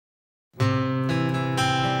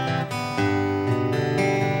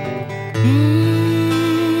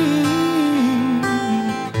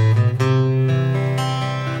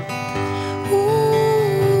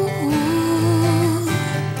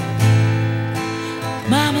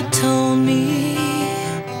Mama told me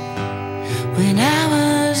when I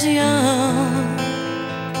was young,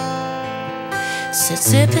 said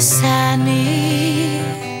sit beside me,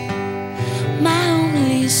 my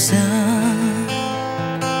only son,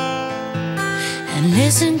 and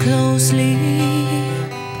listen closely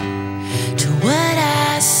to what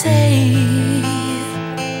I say.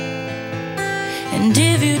 And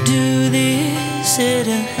if you do this,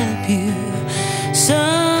 it'll help you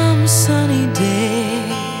some sunny day.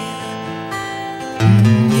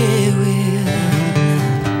 Yeah, it will.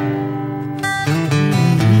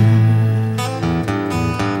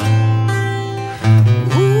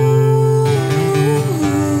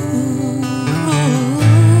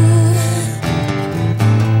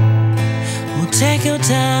 Take your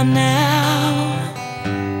time now,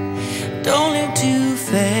 don't live too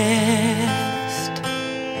fast.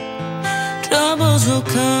 Troubles will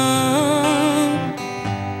come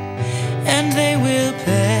and they will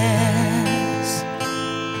pass.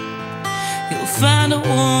 You'll find a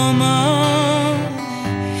woman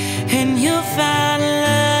and you'll find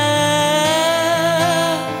love.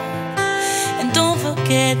 And don't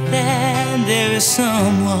forget that there is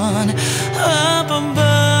someone up above.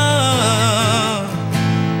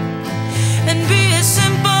 And be a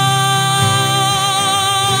simple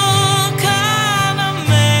kind of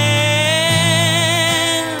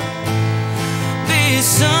man. Be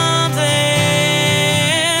something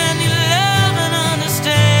you love and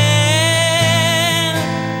understand.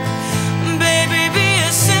 Baby, be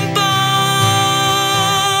a simple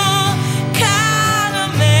kind of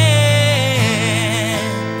man.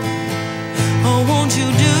 Oh, won't you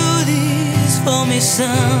do this for me,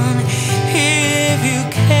 son, if you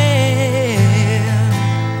can,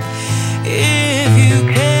 if you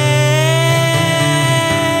can.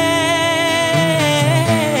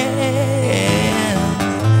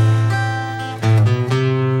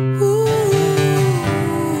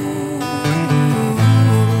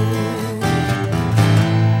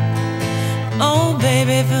 Oh,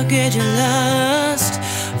 baby, forget your lust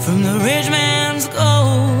from the rich man's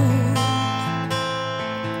gold.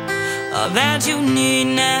 All that you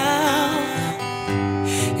need now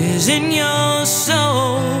is in your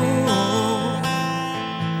soul.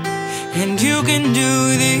 And you can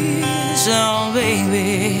do this, oh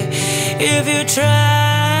baby, if you try.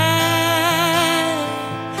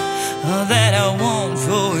 All that I want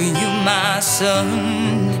for you, my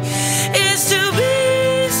son, is to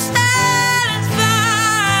be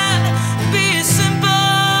satisfied. Be a simple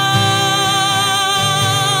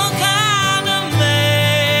kind of man.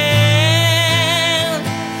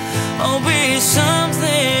 Oh, be something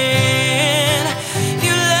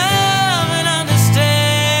you love and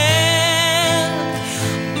understand.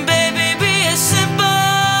 Baby, be a simple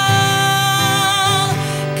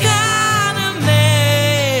kind of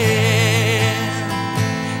man.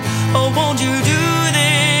 Oh, won't you do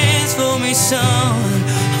this for me, son?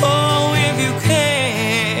 Oh, if you can,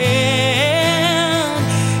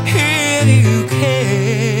 if you can.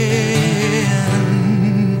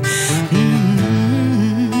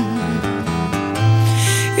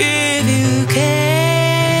 If you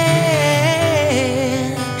can,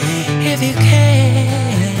 if you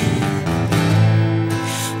can.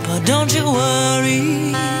 But don't you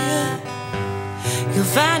worry, you'll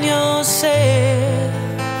find yourself.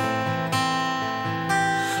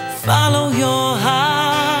 Follow your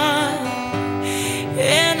heart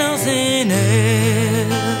and nothing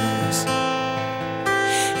else.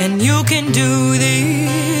 And you can do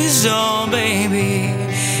this, oh baby,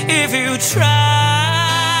 if you try.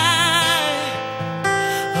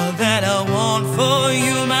 All that I want for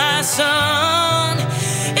you, my son,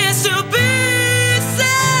 is to be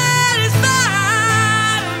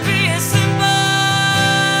satisfied and be a simple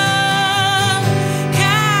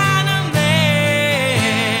kind of man.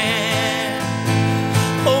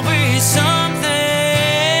 Oh, be something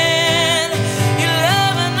you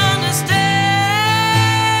love and understand.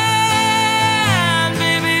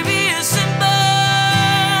 Baby, be a simple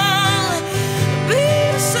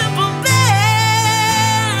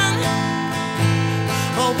man.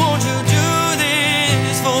 Oh, won't you do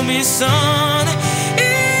this for me, son,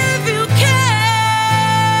 if you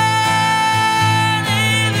can,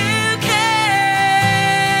 if you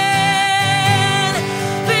can.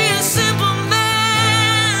 Be a simple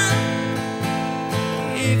man.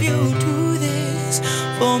 If you do this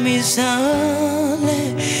for me, son.